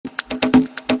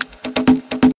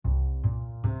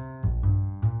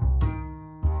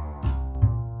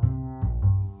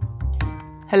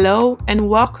Hello and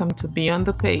welcome to Beyond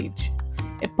the Page,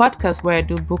 a podcast where I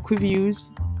do book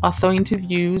reviews, author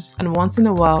interviews, and once in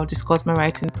a while discuss my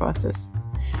writing process.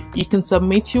 You can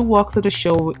submit your work to the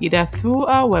show either through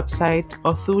our website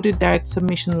or through the direct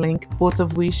submission link, both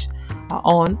of which are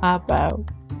on our bio.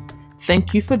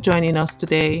 Thank you for joining us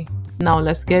today. Now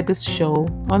let's get this show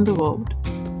on the road.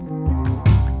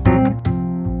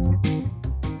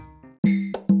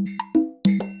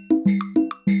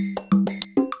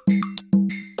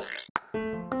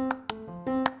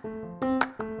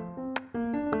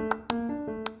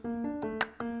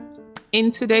 In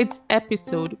today's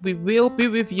episode, we will be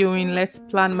reviewing Let's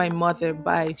Plan My Mother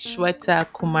by Shweta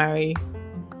Kumari.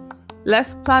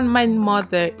 Let's Plan My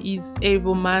Mother is a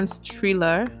romance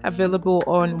thriller available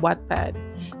on Wattpad.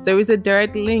 There is a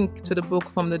direct link to the book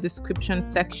from the description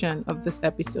section of this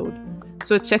episode.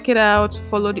 So check it out,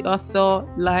 follow the author,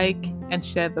 like, and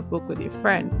share the book with your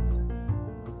friends.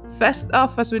 First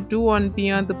off, as we do on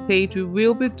Beyond the Page, we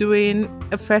will be doing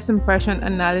a first impression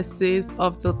analysis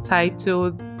of the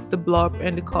title, the blurb,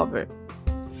 and the cover.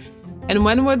 And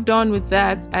when we're done with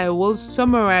that, I will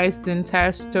summarize the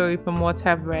entire story from what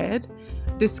I've read,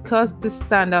 discuss the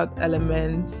standout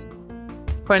elements,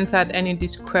 point out any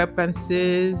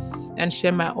discrepancies, and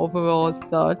share my overall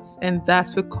thoughts. And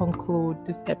that will conclude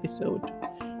this episode.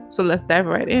 So let's dive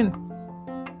right in.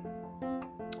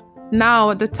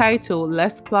 Now, the title,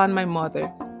 Let's Plan My Mother.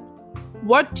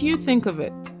 What do you think of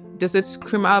it? Does it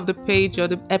scream out of the page or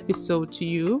the episode to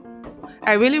you?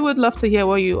 I really would love to hear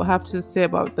what you have to say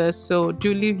about this, so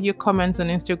do leave your comments on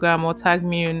Instagram or tag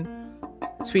me on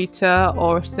Twitter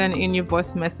or send in your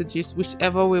voice messages,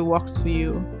 whichever way works for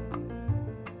you.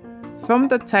 From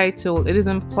the title, it is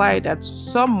implied that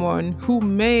someone who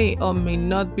may or may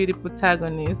not be the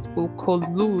protagonist will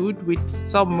collude with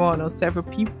someone or several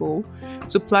people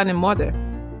to plan a murder.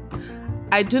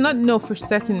 I do not know for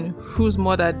certain whose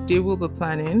murder they will be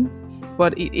planning,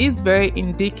 but it is very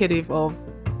indicative of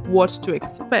what to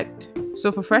expect.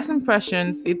 So for first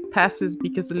impressions, it passes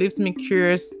because it leaves me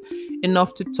curious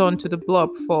enough to turn to the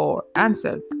blurb for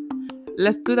answers.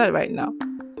 Let's do that right now.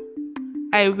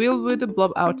 I will read the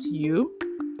blurb out to you.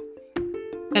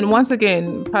 And once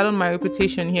again, pardon my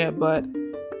reputation here, but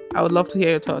I would love to hear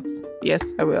your thoughts.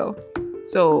 Yes, I will.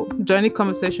 So join the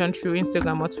conversation through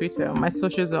Instagram or Twitter. My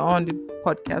socials are on the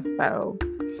podcast bio.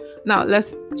 Now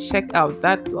let's check out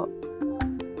that blurb.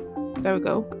 There we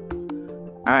go.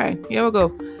 All right, here we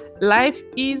go. Life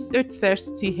is a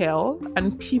thirsty hell,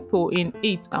 and people in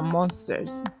it are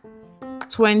monsters.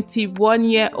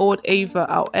 21-year-old Ava,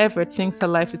 however, thinks her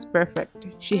life is perfect.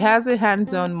 She has a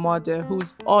hands-on mother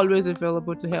who's always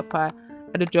available to help her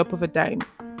at the drop of a dime.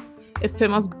 A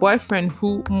famous boyfriend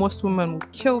who most women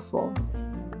would kill for.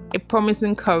 A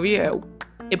promising career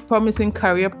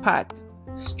path,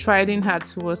 striding her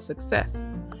towards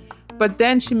success. But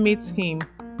then she meets him,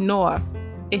 Noah,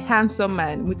 a handsome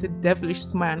man with a devilish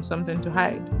smile and something to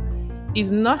hide.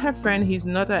 He's not her friend, he's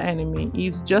not her enemy.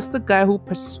 He's just the guy who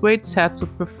persuades her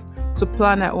to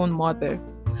plan her own murder.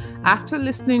 After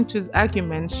listening to his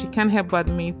argument, she can't help but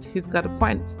admit he's got a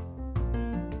point.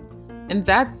 And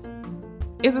that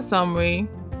is a summary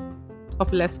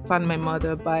of Let's Plan My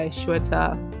Mother by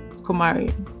Shweta Kumari.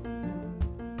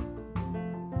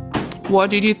 What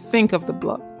did you think of the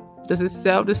blog? Does it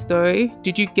sell the story?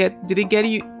 Did it get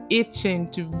you itching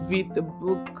to read the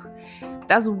book?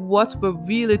 That's what we're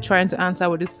really trying to answer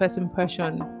with this first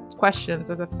impression questions,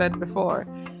 as I've said before.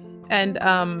 And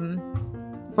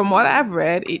from what I've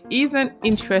read, it is an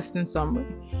interesting summary.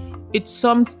 It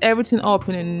sums everything up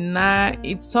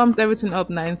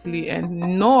nicely,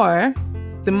 and Noor,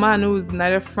 the man who is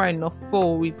neither friend nor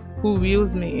foe, is who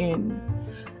reels me in.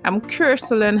 I'm curious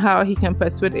to learn how he can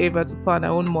persuade Ava to plan her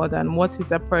own murder and what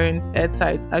his apparent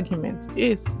airtight argument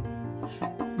is.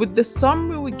 With the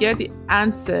summary, we get the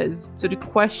answers to the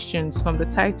questions from the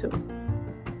title.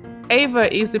 Ava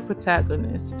is the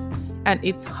protagonist, and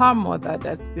it's her mother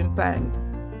that's been planned.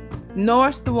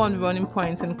 Noah's the one running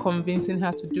point and convincing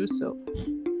her to do so.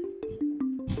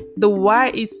 The why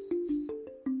is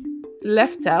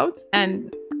left out,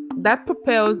 and that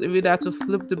propels the reader to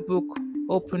flip the book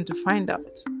open to find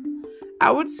out. I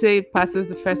would say it passes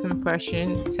the first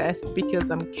impression test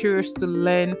because I'm curious to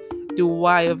learn the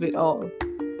why of it all.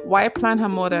 Why plan her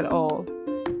murder at all?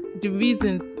 The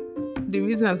reason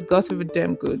has got to be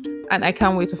damn good, and I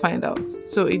can't wait to find out.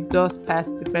 So it does pass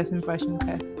the first impression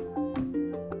test.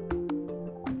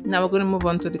 Now we're going to move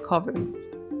on to the cover.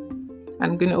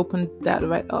 I'm going to open that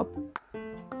right up.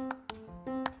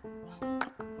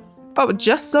 Oh,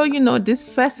 just so you know, these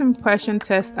first impression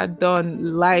tests are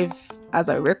done live as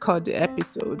I record the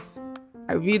episodes.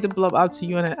 I read the blurb out to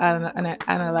you and I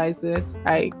analyze it.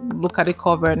 I look at the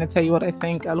cover and I tell you what I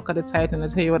think. I look at the title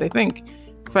and I tell you what I think.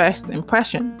 First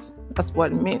impressions. That's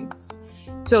what it means.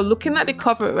 So looking at the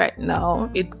cover right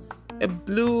now, it's a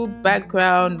blue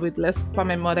background with Let's Plan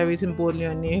My Mother written boldly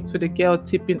on it, with a girl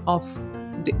tipping off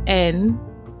the N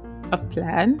of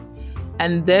plan,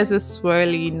 and there's a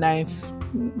swirly knife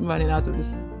running out of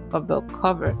the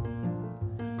cover.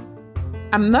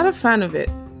 I'm not a fan of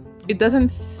it. It doesn't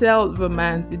sell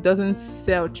romance. It doesn't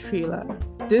sell thriller.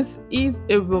 This is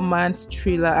a romance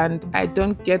thriller, and I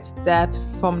don't get that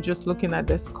from just looking at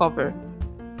this cover.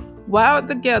 While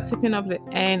the girl tipping off the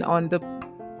N on the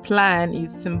plan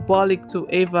is symbolic to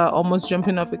Ava almost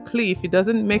jumping off a cliff, it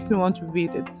doesn't make me want to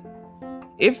read it.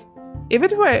 If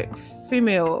it were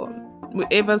female with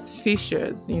Ava's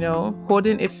features,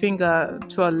 holding a finger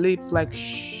to her lips like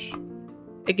shh,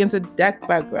 against a dark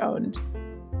background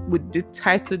with the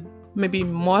title maybe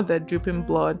Mother dripping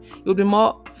blood, it would be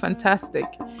more fantastic.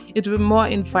 It would be more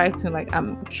inviting. Like,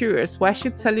 I'm curious, why is she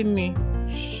telling me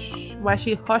shh? Why is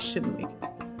she hushing me?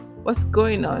 What's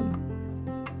going on?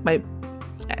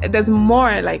 There's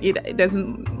more, like it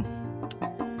doesn't.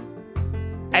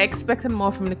 I expected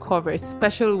more from the cover,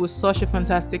 especially with such a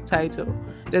fantastic title.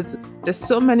 There's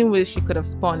so many ways she could have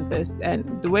spawned this,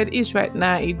 and the way it is right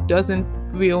now, it doesn't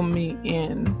reel me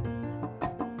in.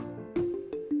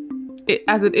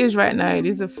 As it is right now, it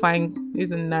is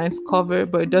a nice cover,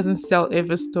 but it doesn't sell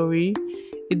Ava's story.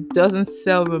 It doesn't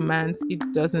sell romance.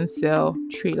 It doesn't sell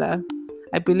thriller.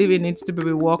 I believe it needs to be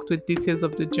reworked with details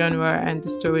of the genre and the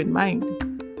story in mind.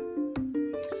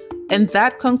 And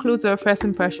that concludes our first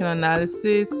impression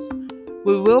analysis.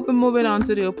 We will be moving on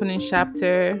to the opening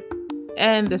chapter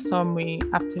and the summary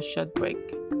after a short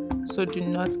break. So do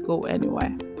not go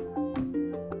anywhere.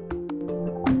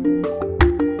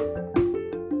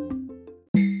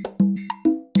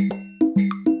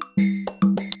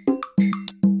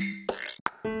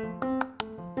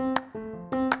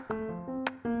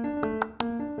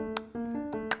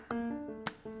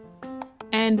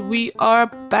 And we are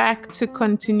back to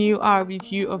continue our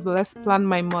review of Let's Plan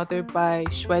My Mother by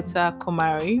Shweta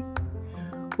Komari.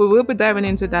 We will be diving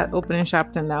into that opening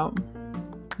chapter now.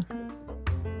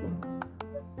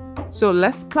 So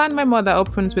Let's Plan My Mother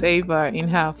opens with Ava in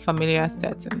her familiar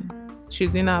setting.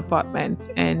 She's in her apartment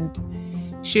and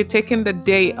she'd taken the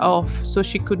day off so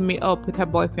she could meet up with her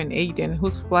boyfriend Aiden,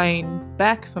 who's flying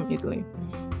back from Italy.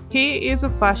 He is a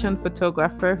fashion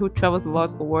photographer who travels a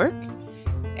lot for work,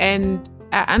 and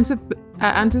our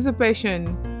anticipation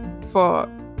for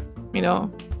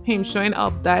him showing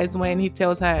up dies when he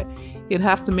tells her he'll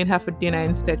have to meet her for dinner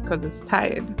instead because he's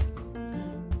tired.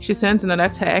 She sends another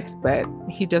text, but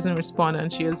he doesn't respond, and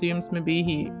she assumes maybe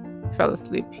he fell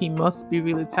asleep. He must be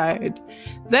really tired.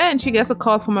 Then she gets a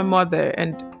call from her mother,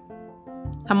 and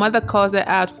her mother calls her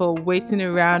out for waiting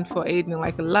around for Aiden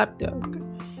like a lapdog.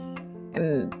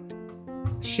 And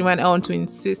she went on to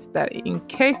insist that in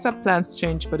case her plans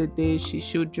change for the day, she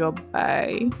should drop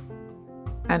by,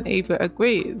 and Ava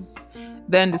agrees.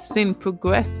 Then the scene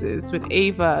progresses with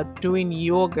Ava doing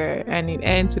yoga, and it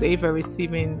ends with Ava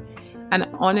receiving an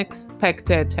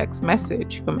unexpected text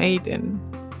message from Aiden.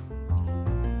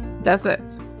 That's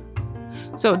it.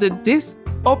 So did this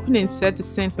opening set the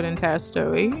scene for the entire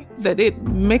story? Did it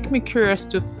make me curious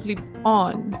to flip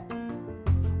on?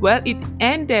 Well, it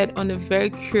ended on a very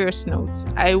curious note.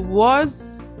 I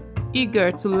was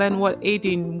eager to learn what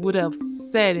Aiden would have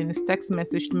said in his text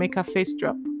message to make her face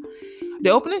drop. The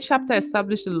opening chapter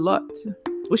established a lot,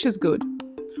 which is good.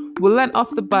 We learn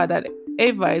off the bat that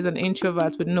Ava is an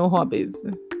introvert with no hobbies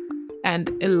and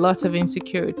a lot of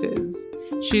insecurities.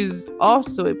 She's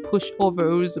also a pushover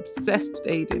who's obsessed with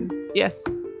Aiden. Yes,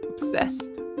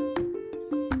 obsessed.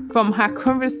 From her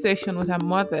conversation with her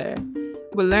mother,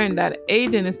 we learn that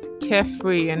Aiden is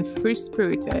carefree and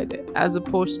free-spirited as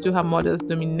opposed to her mother's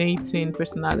dominating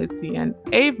personality, and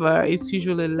Ava is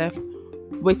usually left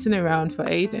waiting around for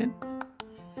Aiden.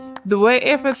 The way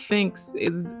Ava thinks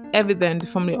is evident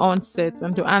from the onset,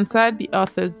 and to answer the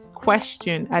author's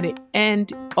question at the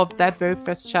end of that very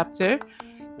first chapter,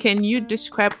 can you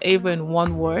describe Ava in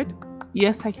one word?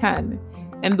 Yes, I can.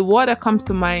 And the word that comes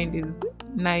to mind is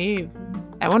naive.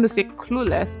 I want to say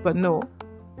clueless, but no.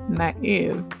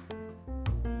 Naive.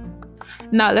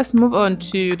 Now let's move on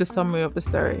to the summary of the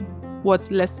story. What's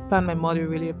Let's Plan My Mother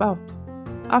really about?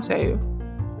 I'll tell you.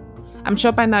 I'm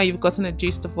sure by now you've gotten a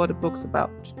gist of what the book's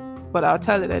about, but I'll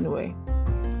tell it anyway.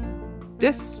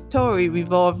 This story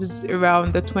revolves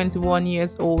around the 21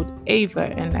 years old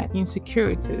Ava and her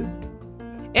insecurities.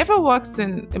 Ava works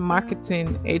in a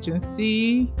marketing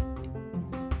agency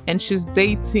and she's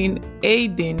dating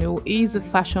Aiden, who is a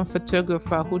fashion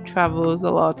photographer who travels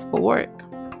a lot for work.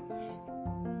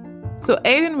 So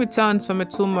Aiden returns from a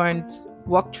 2-month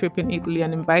work trip in Italy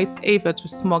and invites Ava to a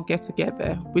small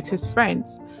get-together with his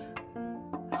friends,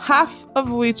 half of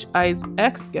which are his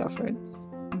ex-girlfriends,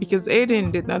 because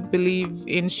Aiden did not believe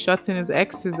in shutting his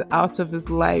exes out of his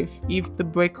life if the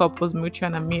breakup was mutual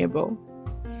and amiable.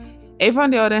 Ava,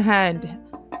 on the other hand,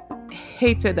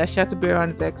 hated that she had to be around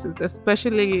his exes,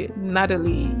 especially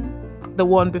Natalie, the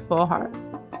one before her.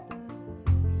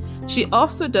 She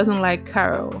also doesn't like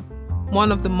Carol,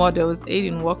 one of the models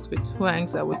Aiden works with, who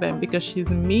hangs out with them, because she's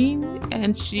mean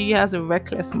and she has a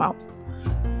reckless mouth.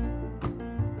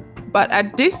 But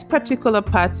at this particular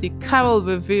party, Carol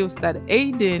reveals that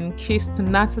Aiden kissed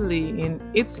Natalie in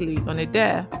Italy on a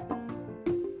dare.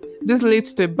 This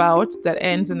leads to a bout that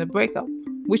ends in a breakup,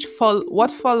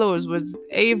 what follows was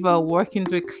Ava walking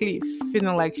to a cliff,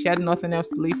 feeling like she had nothing else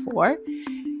to live for,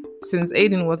 since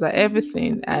Aiden was her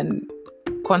everything, and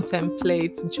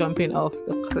contemplates jumping off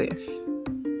the cliff.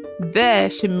 There,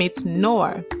 she meets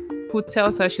Noah, who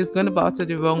tells her she's going about it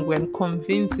the wrong way and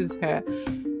convinces her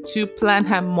to plan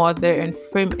her murder and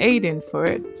frame Aiden for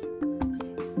it.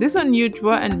 This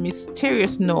unusual and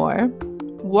mysterious Noah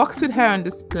works with her on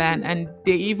this plan, and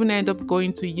they even end up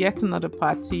going to yet another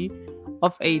party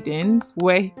of Aiden's,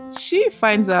 where she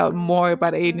finds out more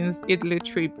about Aiden's Italy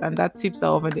trip, and that tips her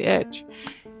over the edge.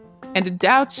 And the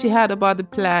doubts she had about the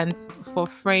plans for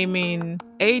framing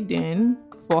Aiden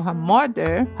for her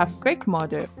murder, her fake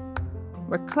murder,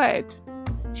 were cleared.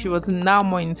 She was now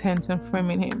more intent on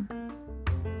framing him.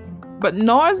 But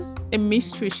Noah's a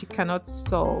mystery she cannot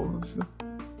solve.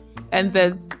 And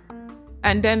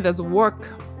then there's work,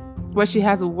 where she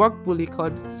has a work bully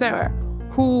called Sarah,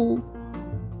 who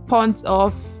pawns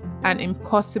off an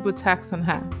impossible task on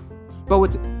her. But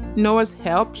with Noah's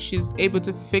help, she's able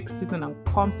to fix it and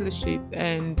accomplish it.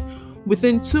 And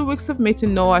within 2 weeks of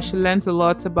meeting Noah, she learns a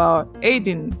lot about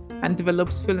Aiden and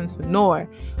develops feelings for Noah.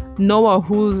 Noah,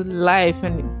 whose life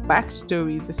and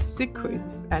backstory is a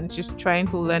secret, and she's trying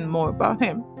to learn more about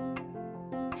him.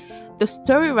 The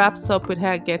story wraps up with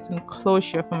her getting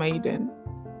closure from Aiden,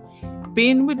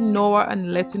 being with Noah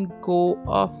and letting go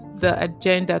of the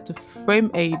agenda to frame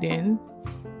Aiden.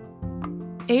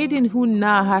 Aiden, who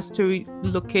now has to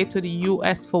relocate to the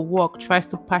US for work, tries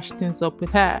to patch things up with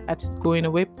her at his going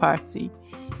away party,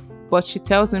 but she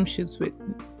tells him she's with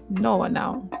Noah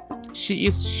now. She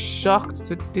is shocked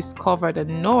to discover that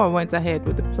Noah went ahead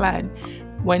with the plan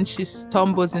when she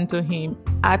stumbles into him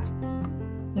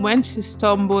in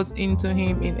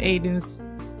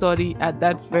Aiden's study at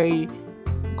that very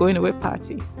going away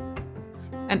party.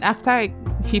 And after a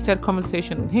heated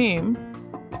conversation with him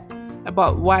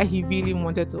about why he really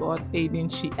wanted to hurt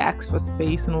Aiden, she asks for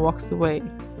space and walks away.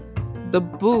 The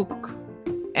book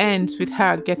ends with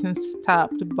her getting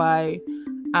stabbed by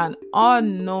an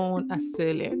unknown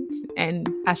assailant, and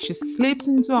as she slips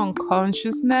into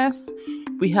unconsciousness,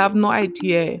 we have no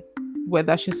idea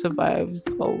whether she survives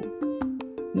or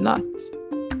not.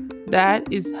 That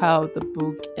is how the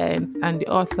book ends, and the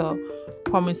author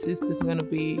promises there's going to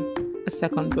be a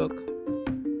second book.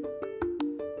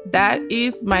 That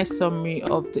is my summary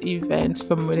of the event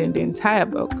from reading the entire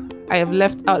book. I have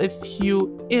left out a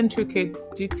few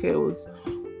intricate details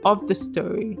of the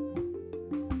story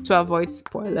to avoid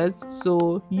spoilers,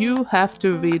 so you have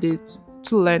to read it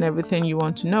to learn everything you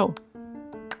want to know.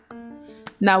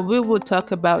 Now we will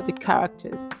talk about the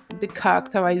characters, the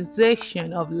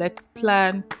characterization of Let's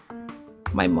Plan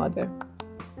My Murder.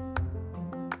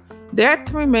 There are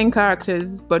 3 main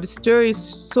characters, but the story is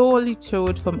solely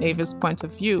told from Ava's point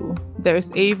of view.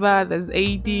 There's Ava, there's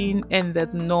Aiden, and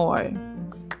there's Noah.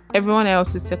 Everyone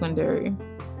else is secondary.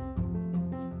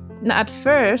 Now, at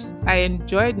first, I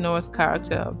enjoyed Noah's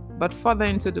character, but further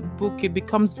into the book, it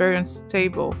becomes very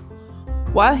unstable.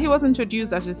 While he was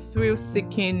introduced as a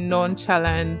thrill-seeking,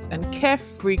 nonchalant, and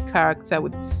carefree character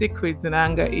with secrets and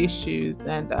anger issues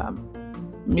and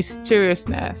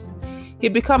mysteriousness, he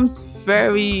becomes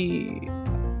very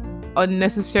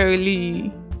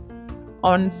unnecessarily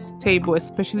unstable,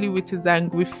 especially with his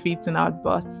angry feats and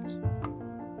outbursts.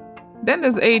 Then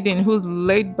there's Aiden, who's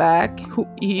laid back,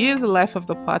 he is the life of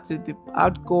the party, the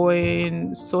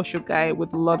outgoing social guy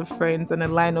with a lot of friends and a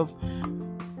line of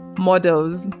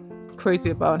models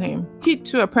crazy about him. He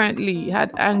too apparently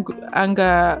had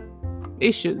anger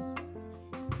issues.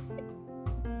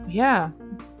 Yeah.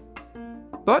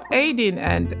 Both Aiden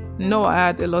and Noah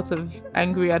had a lot of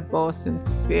angry outbursts and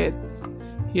fits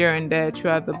here and there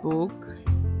throughout the book.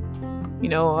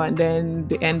 And then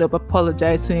they end up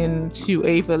apologizing to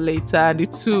Ava later, and the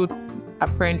two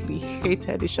apparently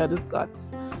hated each other's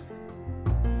guts.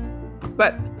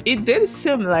 But it did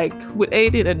seem like with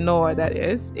Aiden and Noah, that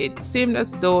is, it seemed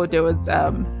as though there was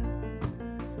an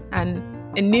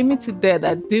enmity there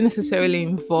that didn't necessarily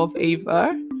involve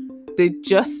Ava. They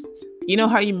just, you know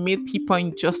how you meet people and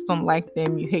you just don't like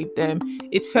them, you hate them.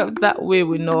 It felt that way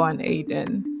with Noah and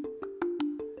Aiden.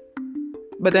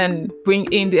 But then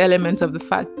bring in the element of the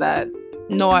fact that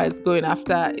Noah is going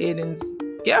after Aiden's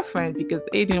girlfriend because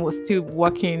Aiden was still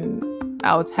working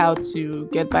out how to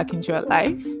get back into her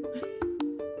life.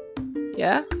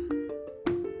 Yeah.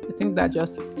 I think that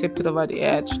just tipped it over the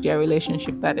edge, their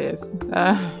relationship, that is.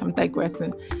 I'm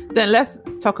digressing. Then let's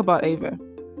talk about Ava.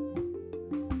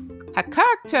 Her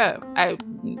character, I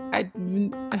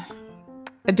didn't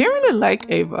really like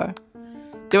Ava.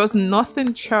 There was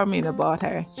nothing charming about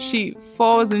her. She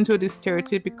falls into the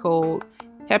stereotypical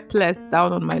helpless,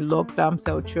 down on my luck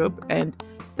damsel trope, and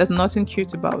there's nothing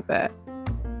cute about that.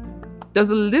 There's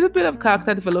a little bit of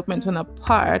character development on her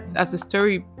part as the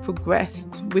story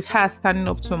progressed, with her standing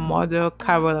up to her mother,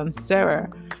 Carol, and Sarah.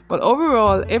 But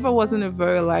overall, Ava wasn't a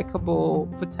very likable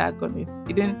protagonist.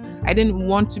 I didn't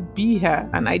want to be her,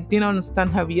 and I didn't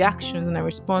understand her reactions and her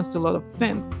response to a lot of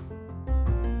things.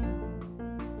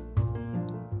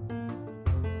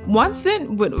 One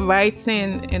thing with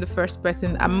writing in the first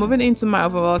person, I'm moving into my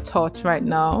overall thought right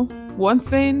now. One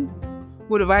thing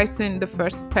with writing the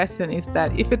first person is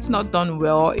that if it's not done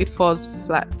well, it falls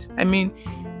flat. I mean,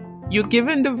 you're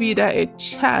giving the reader a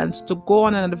chance to go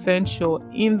on an adventure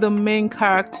in the main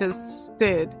character's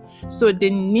stead, so they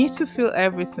need to feel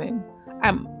everything.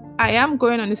 I am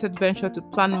going on this adventure to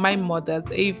plan my mother's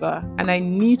Ava, and I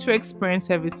need to experience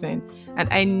everything, and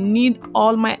I need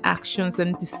all my actions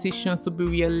and decisions to be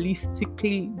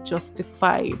realistically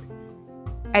justified.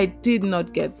 I did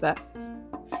not get that.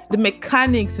 The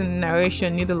mechanics in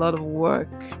narration need a lot of work.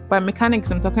 By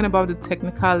mechanics, I'm talking about the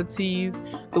technicalities,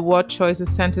 the word choices,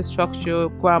 sentence structure,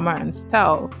 grammar, and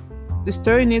style. The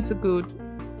story needs a good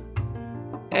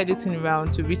editing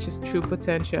round to reach its true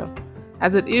potential.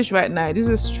 As it is right now, it is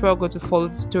a struggle to follow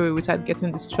the story without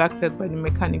getting distracted by the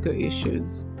mechanical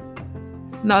issues.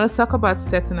 Now let's talk about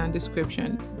setting and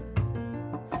descriptions.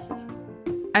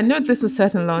 I know this was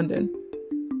set in London,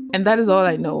 and that is all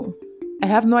I know. I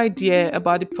have no idea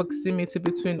about the proximity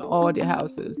between all the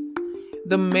houses,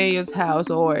 the mayor's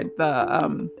house or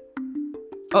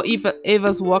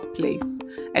Ava's workplace.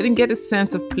 I didn't get a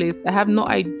sense of place. I have no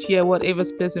idea what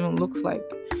Ava's place even looks like.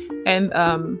 And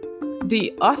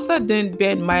the author didn't bear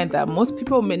in mind that most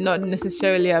people may not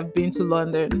necessarily have been to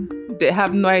London. They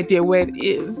have no idea where it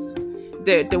is.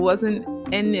 There wasn't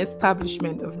any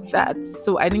establishment of that.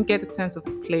 So I didn't get a sense of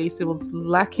place. It was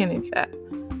lacking in that.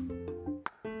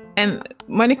 And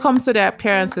when it comes to their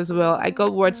appearance as well, I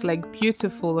got words like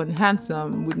beautiful and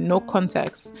handsome with no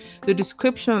context. The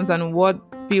descriptions and word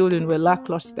building were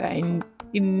lackluster, and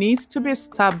it needs to be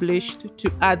established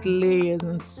to add layers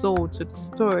and soul to the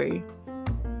story.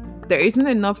 There isn't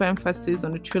enough emphasis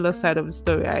on the thriller side of the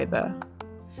story either.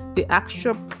 The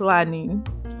actual planning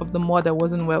of the murder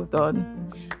wasn't well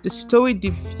done. The story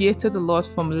deviated a lot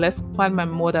from Let's Plan My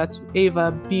Murder to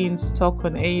Ava being stuck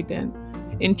on Aiden.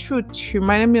 In truth, she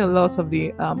reminded me a lot of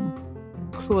the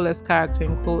Clueless character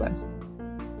in Clueless.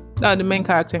 No, the main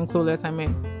character in Clueless, I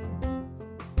mean.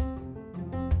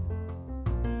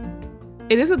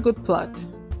 It is a good plot,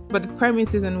 but the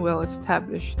premise isn't well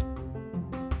established.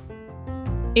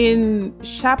 In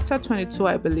chapter 22,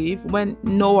 I believe, when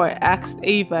Noah asked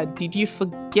Ava, "Did you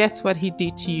forget what he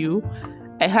did to you?"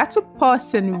 I had to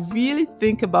pause and really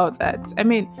think about that. I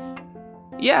mean,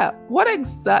 yeah, what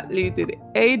exactly did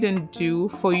Aiden do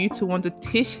for you to want to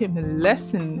teach him a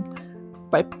lesson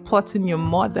by plotting your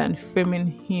mother and framing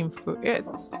him for it?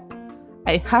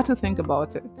 I had to think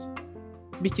about it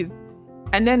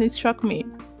and then it struck me.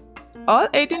 All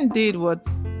Aiden did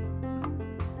was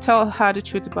tell her the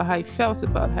truth about how he felt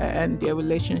about her and their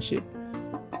relationship.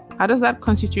 How does that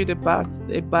constitute a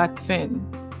bad thing?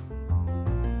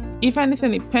 If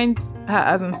anything, it paints her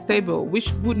as unstable,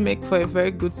 which would make for a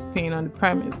very good spin on the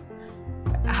premise.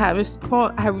 Her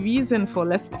reason for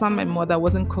Let's Plan My Murder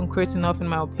wasn't concrete enough in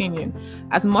my opinion.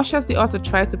 As much as the author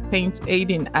tried to paint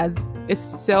Aiden as a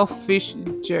selfish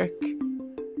jerk,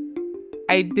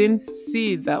 I didn't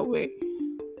see it that way.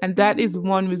 And that is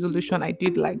one resolution I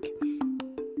did like.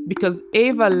 Because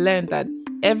Ava learned that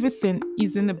everything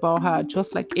isn't about her,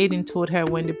 just like Aiden told her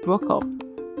when they broke up.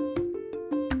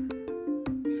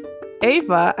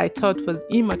 Ava, I thought, was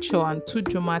immature and too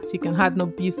dramatic and had no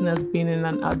business being in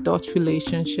an adult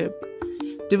relationship.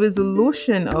 The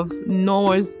resolution of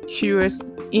Noah's curious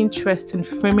interest in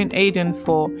framing Aiden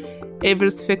for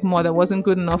Ava's fake mother wasn't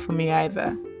good enough for me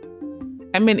either.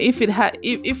 I mean, if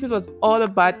it was all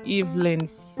about Evelyn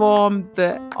from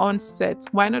the onset,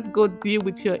 why not go deal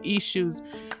with your issues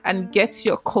and get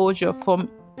your closure from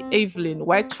Evelyn?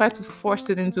 Why try to force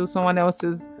it into someone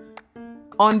else's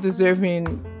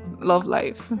undeserving love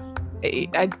life?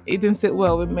 It didn't sit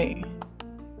well with me.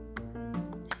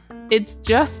 It's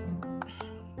just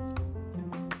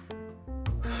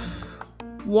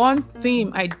one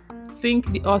theme I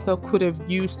think the author could have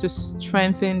used to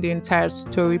strengthen the entire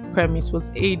story premise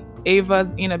was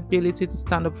Ava's inability to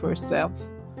stand up for herself.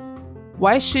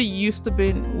 Why she used to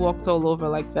be walked all over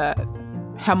like that?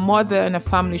 Her mother and her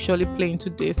family surely play into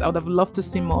this. I would have loved to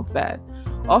see more of that.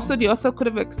 Also, the author could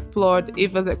have explored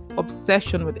Ava's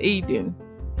obsession with Aiden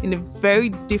in a very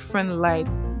different light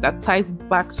that ties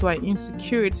back to her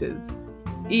insecurities.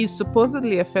 He is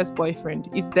supposedly a first boyfriend.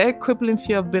 Is there a crippling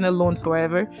fear of being alone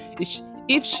forever?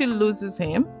 If she loses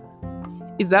him,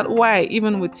 is that why,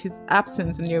 even with his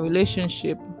absence in your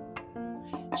relationship,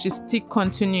 she still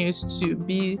continues to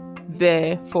be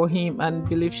there for him and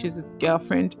believe she's his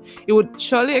girlfriend? It would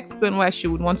surely explain why she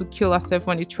would want to kill herself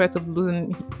when the threat of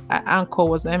losing her anchor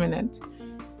was imminent.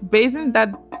 Basing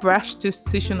that brash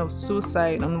decision of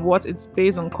suicide on what it's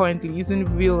based on currently isn't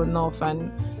real enough,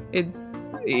 and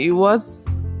it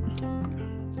wasn't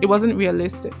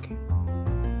realistic.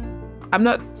 I'm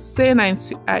not saying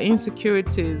our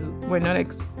insecurities were not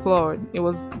explored. It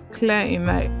was clear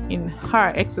in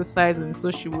her exercising,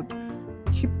 so she would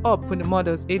keep up with the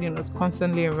models Aiden was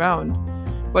constantly around,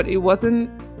 but it wasn't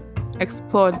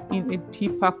explored in a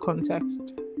deeper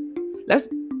context. Let's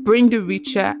bring the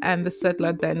Reacher and the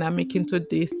settler dynamic into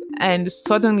this, and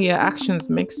suddenly her actions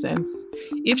make sense.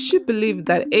 If she believed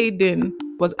that Aiden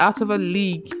was out of her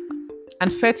league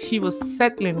and felt he was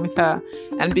settling with her,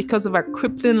 and because of her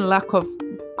crippling lack of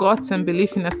guts and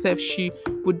belief in herself, she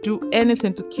would do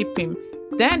anything to keep him,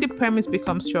 then the premise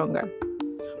becomes stronger.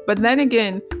 But then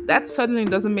again, that suddenly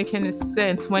doesn't make any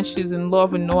sense when she's in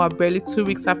love with Noah barely 2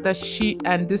 weeks after she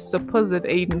and this supposed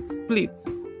Aiden split.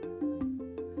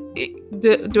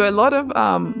 There are a lot of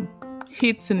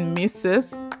hits and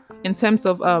misses in terms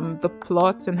of the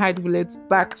plot and how it relates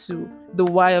back to the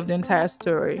why of the entire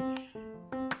story.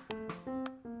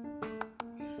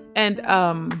 And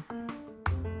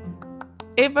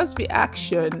Ava's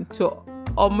reaction to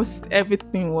almost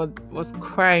everything was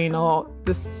crying, or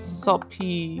the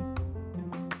soppy,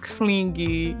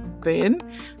 clingy thing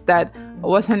that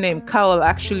what's her name, Carol,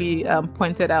 actually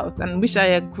pointed out, and which I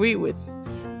agree with.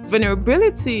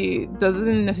 Vulnerability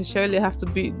doesn't necessarily have to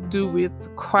do with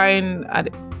crying at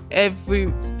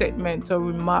every statement or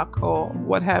remark or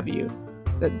what have you.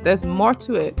 That there's more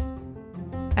to it,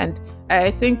 and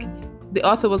I think the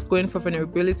author was going for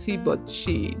vulnerability, but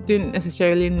she didn't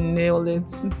necessarily nail it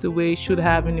the way it should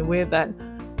have, in a way that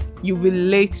you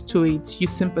relate to it, you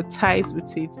sympathize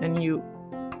with it, and you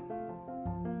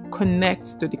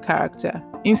connect to the character.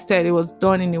 Instead, it was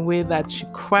done in a way that she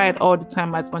cried all the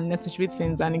time at unnecessary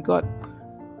things, and it got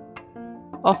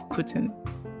off-putting.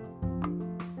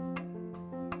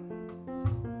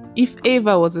 If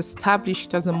Ava was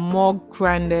established as a more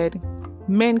grounded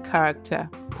main character,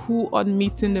 who on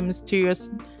meeting the mysterious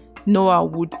Noah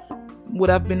would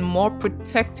have been more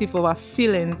protective of her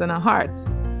feelings and her heart,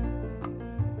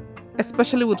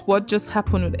 especially with what just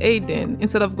happened with Aiden,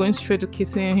 instead of going straight to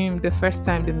kissing him the first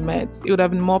time they met, it would have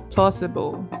been more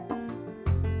plausible.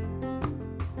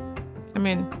 I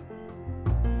mean,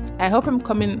 I hope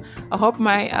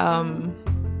my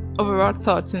overall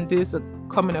thoughts in this are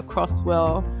coming across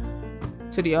well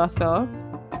to the author.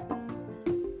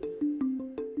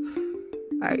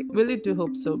 I really do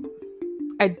hope so.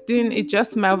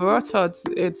 My overall thoughts,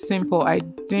 it's simple. I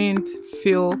didn't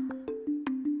feel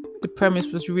the premise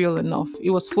was real enough. It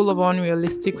was full of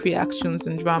unrealistic reactions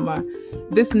and drama.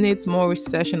 This needs more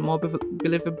research and more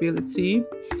believability.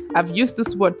 I've used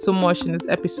this word so much in this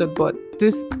episode, but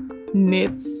this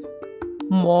needs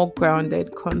more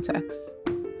grounded context.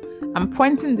 I'm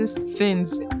pointing these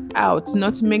things out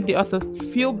not to make the author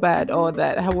feel bad or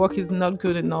that her work is not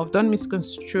good enough. Don't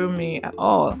misconstrue me at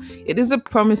all. It is a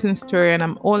promising story, and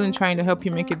I'm all in trying to help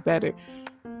you make it better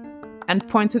and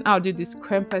pointing out the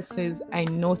discrepancies I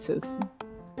noticed.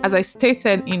 As I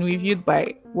stated in Reviewed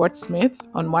by Wordsmith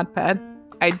on Wattpad,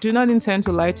 I do not intend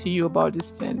to lie to you about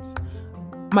these things.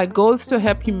 My goal is to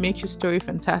help you make your story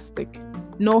fantastic.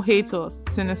 No hate or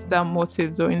sinister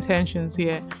motives or intentions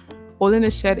here. All in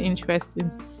a shared interest in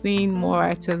seeing more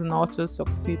writers and authors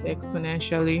succeed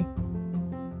exponentially.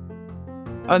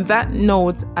 On that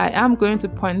note, I am going to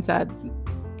point out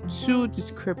 2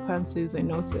 discrepancies I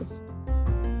noticed.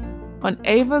 On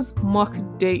Ava's mock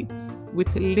date with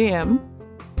Liam,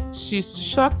 She's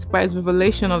shocked by his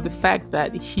revelation of the fact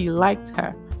that he liked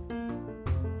her.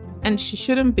 And she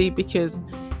shouldn't be, because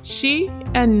she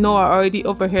and Noah already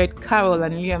overheard Carol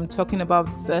and Liam talking about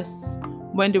this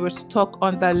when they were stuck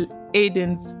under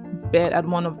Aiden's bed at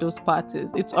one of those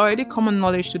parties. It's already common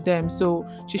knowledge to them, so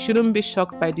she shouldn't be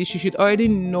shocked by this. She should already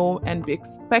know and be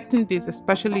expecting this,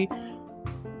 especially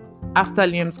after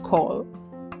Liam's call.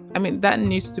 I mean, that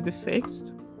needs to be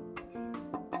fixed.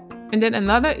 And then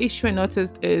another issue I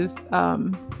noticed is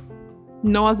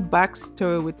Noah's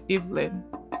backstory with Evelyn.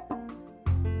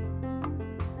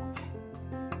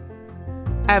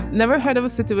 I've never heard of a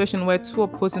situation where two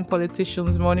opposing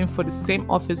politicians running for the same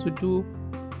office would do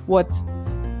what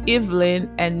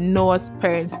Evelyn and Noah's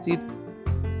parents did,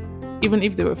 even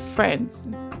if they were friends.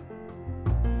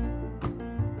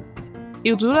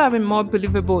 It would have been more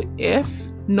believable if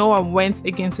Noah went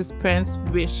against his parents'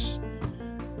 wish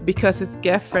because his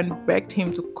girlfriend begged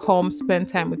him to come spend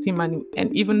time with him,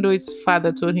 and even though his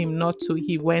father told him not to,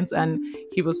 he went and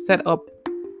he was set up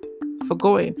for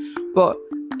going. But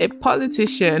a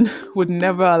politician would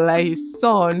never allow his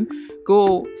son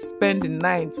go spend the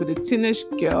night with a teenage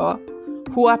girl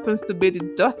who happens to be the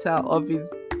daughter of his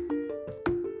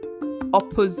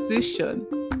opposition.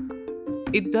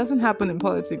 It doesn't happen in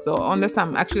politics, or unless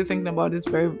I'm actually thinking about this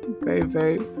very, very,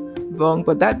 very wrong,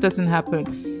 but that doesn't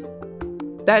happen.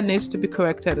 That needs to be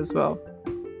corrected as well.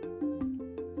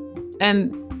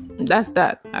 And that's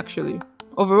that, actually.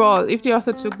 Overall, if the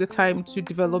author took the time to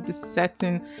develop the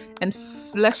setting and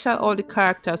flesh out all the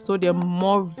characters so they're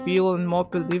more real and more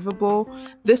believable,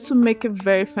 this would make a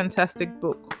very fantastic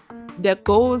book. Their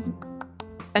goals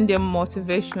and their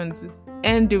motivations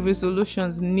and the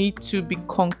resolutions need to be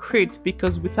concrete,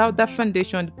 because without that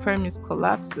foundation, the premise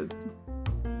collapses.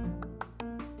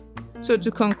 So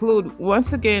to conclude,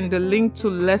 once again, the link to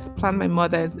Let's Plan My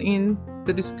Mother is in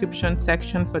the description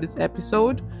section for this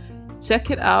episode.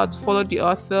 Check it out, follow the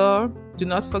author. Do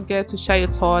not forget to share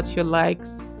your thoughts, your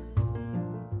likes,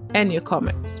 and your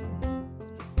comments.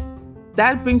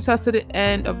 That brings us to the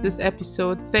end of this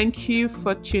episode. Thank you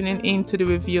for tuning in to the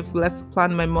review of Let's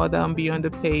Plan My Mother on Beyond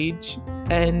the Page,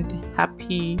 and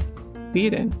happy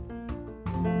reading.